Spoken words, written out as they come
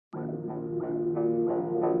Seen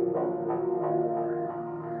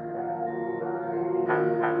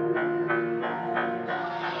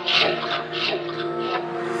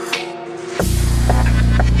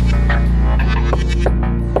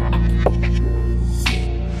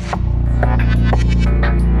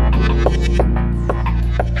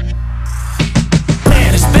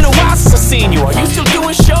you. Are you still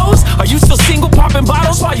doing shows? Are you still single popping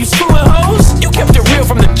bottles while you screwing hoes? You kept it real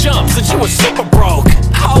from the jump since you were super broke.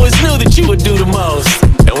 I always knew that you would do the most.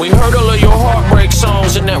 And we heard all of your heartbreak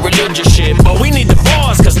songs and that religious shit, but we need the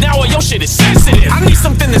bars, cause now all your shit is sensitive. I need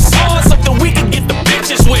something that's hard, something we can get the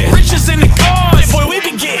bitches with. Riches in the cars, boy, we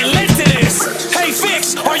be getting lit to this. Hey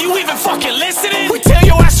Phix, are you even fucking listening? We tell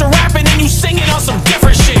your ass to rapping and you singing on some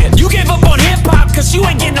different shit. You gave up on hip-hop cause you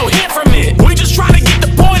ain't getting no hit from it. We just trying to get the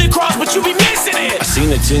point across, but you be missing it. I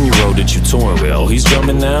seen a 10-year-old that you touring with. Oh, he's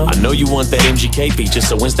drumming now? I know you want that MGK feature,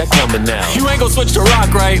 so when's that coming now? You ain't gon' switch to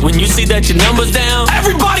rock, right? When you see that your number's down?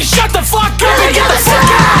 Everybody shut the fuck up and get the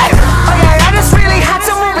fuck out!